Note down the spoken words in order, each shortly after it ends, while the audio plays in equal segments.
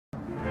We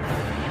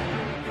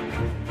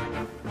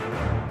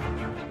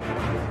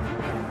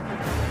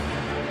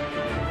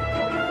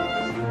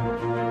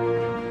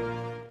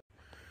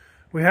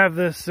have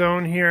this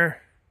zone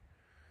here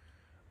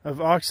of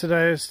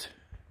oxidized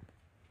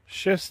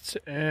schists,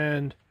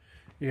 and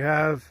you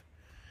have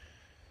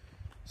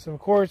some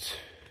quartz,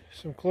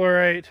 some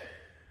chlorite,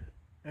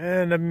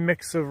 and a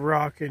mix of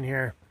rock in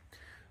here.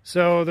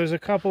 So there's a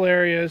couple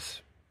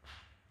areas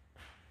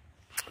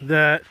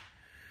that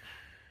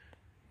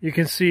you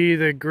can see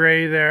the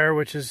gray there,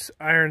 which is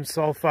iron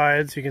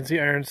sulfides. You can see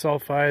iron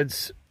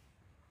sulfides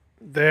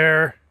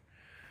there.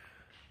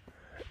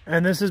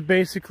 And this is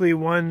basically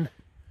one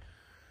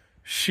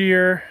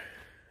shear,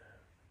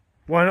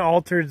 one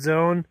altered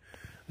zone.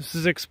 This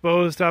is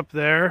exposed up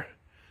there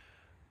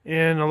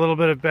in a little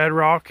bit of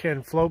bedrock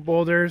and float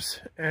boulders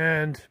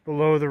and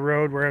below the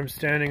road where I'm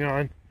standing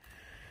on.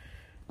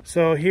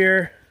 So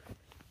here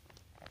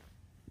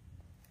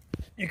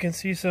you can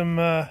see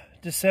some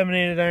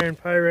disseminated iron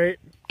pyrite.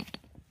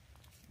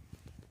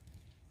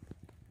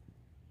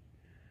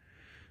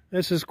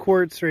 This is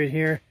quartz right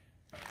here.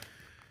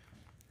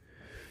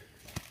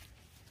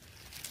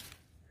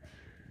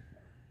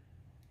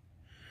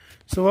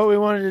 So what we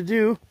wanted to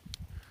do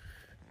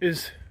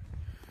is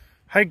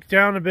hike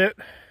down a bit.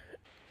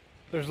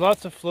 There's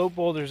lots of float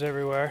boulders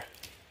everywhere.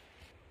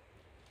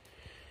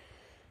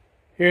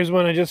 Here's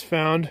one I just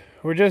found.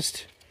 We're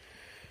just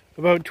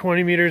about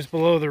 20 meters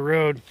below the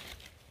road.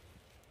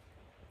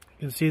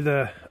 You can see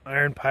the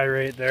iron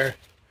pyrite there.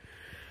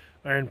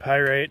 Iron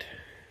pyrite.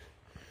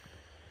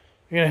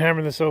 I'm gonna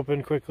hammer this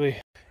open quickly.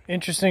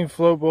 Interesting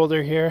float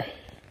boulder here.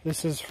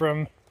 This is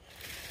from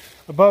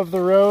above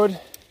the road.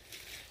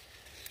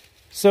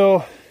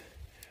 So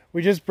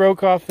we just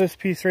broke off this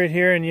piece right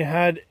here, and you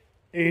had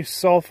a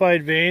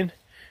sulfide vein.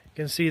 You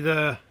can see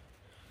the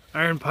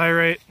iron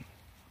pyrite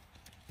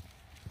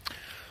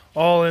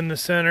all in the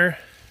center.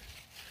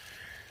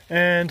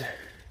 And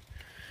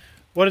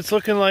what it's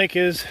looking like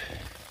is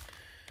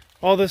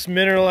all this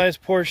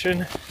mineralized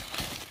portion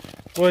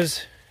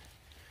was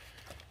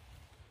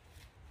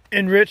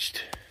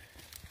enriched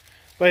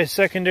by a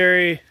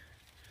secondary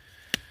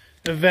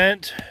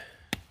event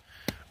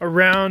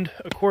around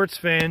a quartz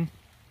vein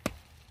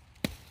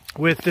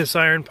with this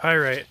iron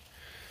pyrite.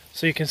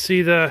 So you can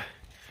see the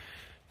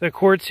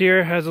quartz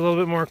here has a little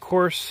bit more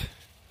coarse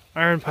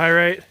iron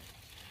pyrite,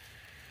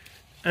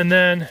 and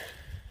then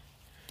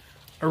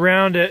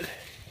around it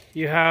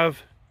you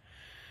have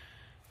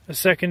a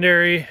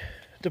secondary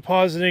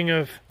depositing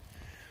of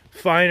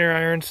finer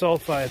iron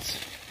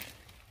sulfides.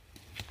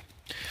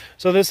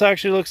 So this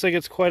actually looks like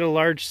it's quite a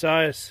large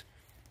size,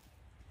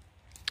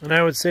 and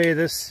I would say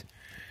this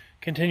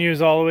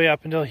continues all the way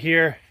up until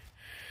here.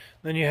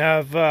 Then you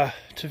have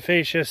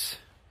tufaceous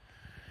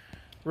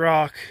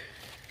rock.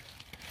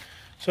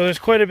 So there's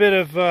quite a bit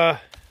of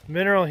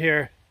mineral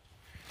here.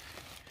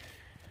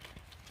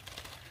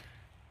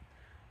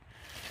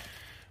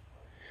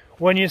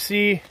 When you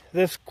see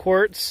this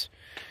quartz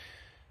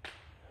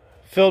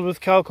filled with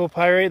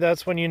chalcopyrite,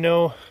 that's when you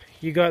know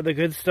you got the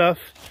good stuff.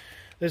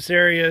 This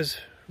area is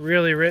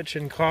really rich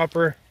in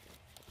copper,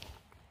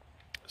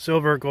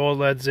 silver, gold,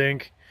 lead,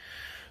 zinc.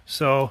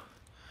 So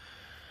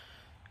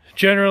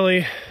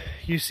generally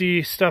you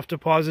see stuff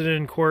deposited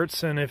in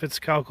quartz, and if it's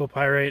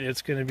chalcopyrite,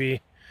 it's going to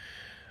be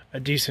a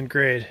decent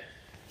grade.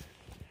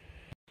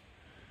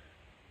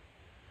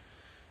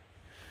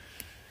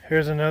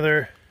 Here's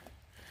another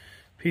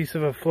piece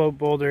of a float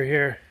boulder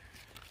here.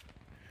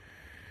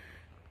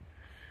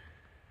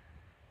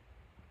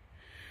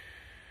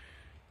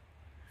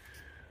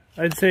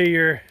 I'd say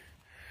your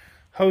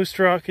host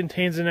rock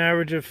contains an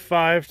average of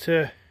 5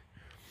 to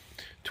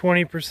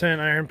 20%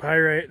 iron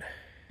pyrite.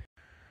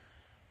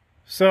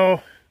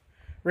 So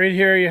right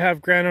here you have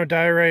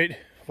granodiorite,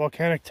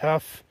 volcanic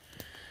tuff,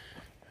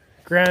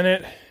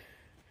 granite,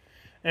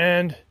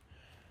 and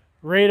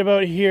right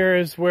about here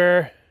is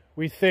where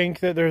we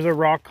think that there's a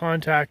rock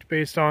contact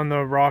based on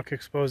the rock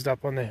exposed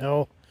up on the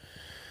hill.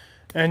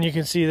 And you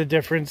can see the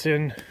difference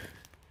in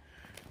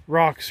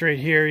rocks right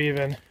here,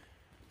 even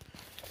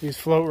these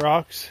float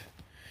rocks.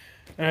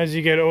 And as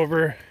you get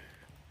over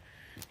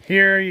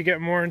here, you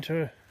get more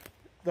into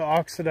the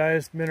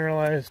oxidized,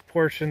 mineralized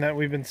portion that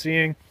we've been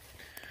seeing.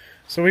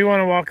 So we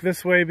want to walk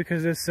this way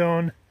because this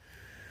zone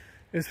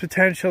is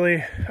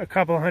potentially a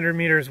couple hundred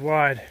meters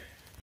wide.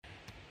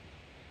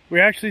 We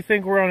actually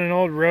think we're on an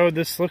old road.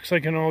 This looks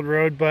like an old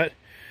road, but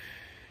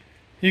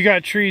you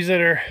got trees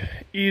that are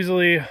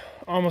easily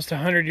almost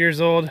 100 years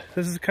old.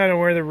 This is kind of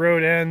where the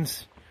road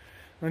ends.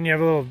 Then you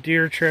have a little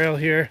deer trail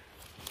here.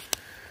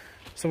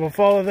 So we'll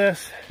follow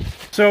this.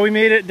 So we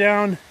made it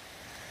down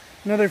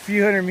another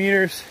few hundred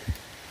meters,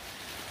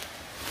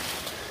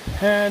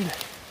 and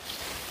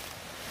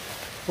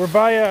we're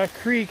by a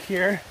creek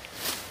here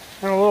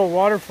and a little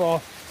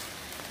waterfall.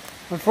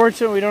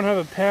 Unfortunately, we don't have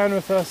a pan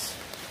with us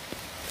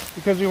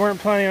because we weren't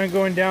planning on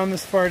going down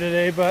this far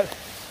today, but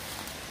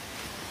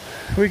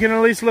we can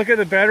at least look at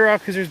the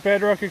bedrock because there's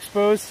bedrock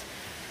exposed.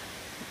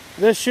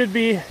 This should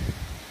be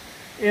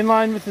in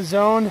line with the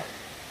zone.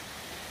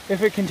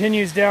 if it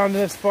continues down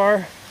this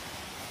far.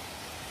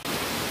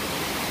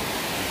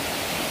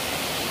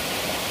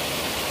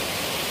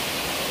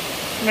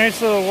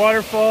 Nice little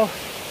waterfall.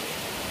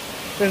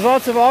 There's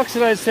lots of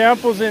oxidized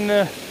samples in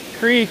the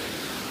creek,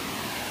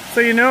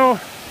 so you know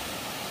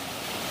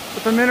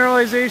that the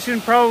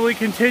mineralization probably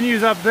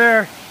continues up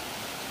there,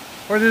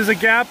 or there's a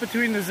gap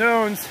between the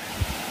zones.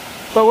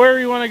 But where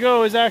we want to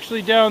go is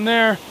actually down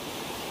there,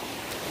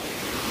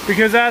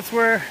 because that's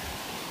where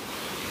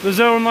the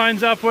zone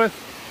lines up with.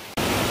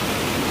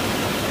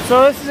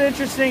 So this is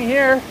interesting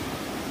here.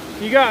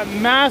 You got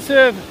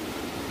massive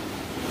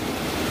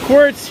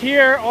quartz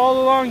here,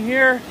 all along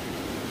here.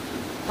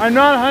 I'm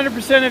not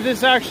 100% if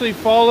this actually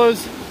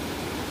follows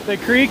the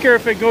creek or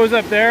if it goes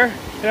up there.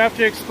 You'd have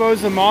to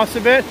expose the moss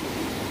a bit.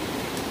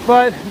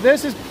 But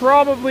this is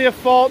probably a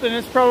fault, and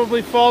it's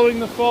probably following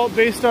the fault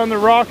based on the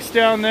rocks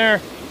down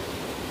there.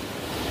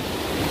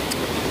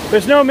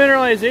 There's no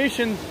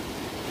mineralization,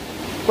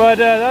 but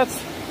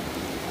that's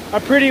a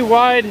pretty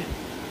wide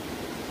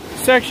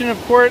section of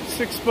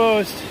quartz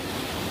exposed.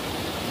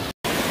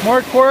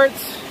 More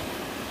quartz.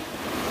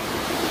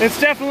 It's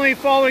definitely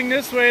following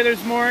this way.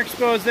 There's more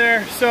exposed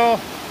there. So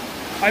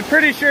I'm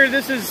pretty sure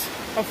this is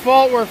a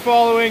fault we're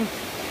following.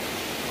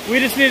 We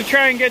just need to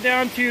try and get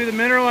down to the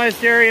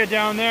mineralized area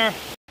down there.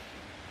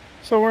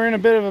 So we're in a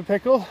bit of a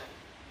pickle.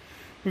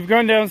 We've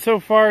gone down so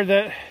far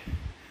that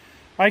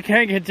I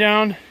can't get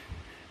down,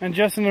 and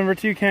Justin number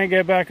 2 can't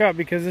get back up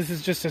because this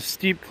is just a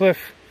steep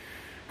cliff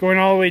going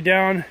all the way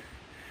down.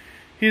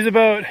 He's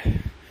about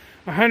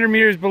 100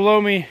 meters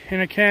below me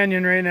in a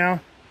canyon right now,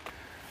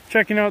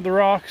 checking out the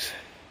rocks.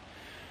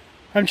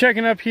 I'm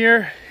checking up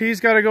here.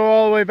 He's got to go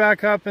all the way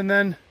back up, and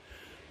then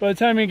by the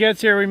time he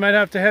gets here we might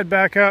have to head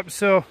back up.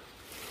 So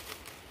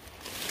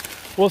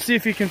we'll see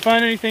if he can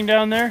find anything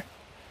down there.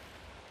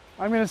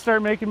 I'm going to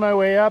start making my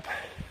way up.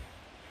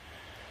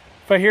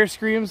 If I hear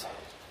screams,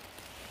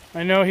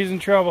 I know he's in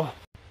trouble.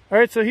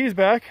 Alright, so he's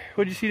back.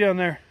 What did you see down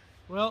there?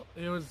 Well,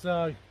 it was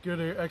good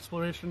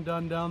exploration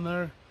done down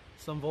there.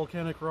 Some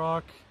volcanic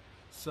rock,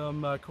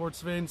 some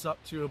quartz veins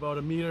up to about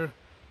 1 meter,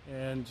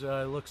 and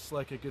it looks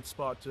like a good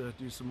spot to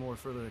do some more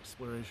further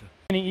exploration.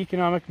 Any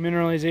economic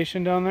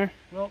mineralization down there?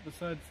 Well,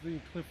 besides the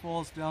cliff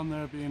walls down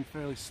there being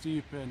fairly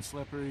steep and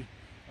slippery,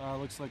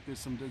 looks like there's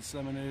some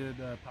disseminated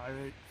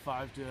pyrite,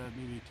 5 to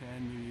maybe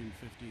 10, maybe even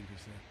 15%.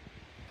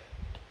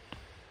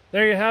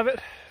 There you have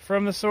it,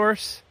 from the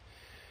source.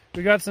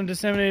 We got some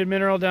disseminated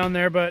mineral down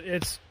there, but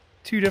it's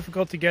too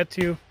difficult to get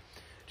to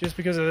just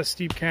because of the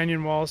steep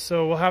canyon walls.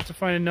 So we'll have to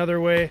find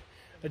another way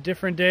a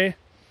different day.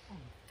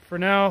 For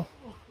now,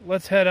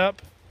 let's head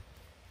up.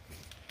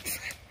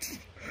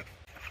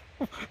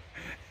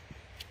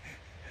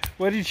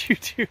 What did you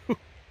do?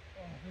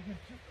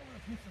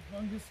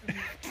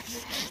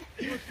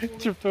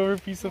 Tripped over a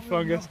piece of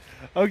fungus.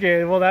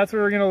 Okay, well that's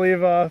where we're gonna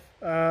leave off.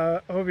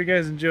 I hope you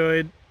guys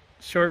enjoyed.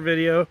 Short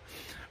video.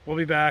 We'll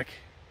be back.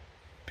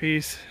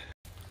 Peace.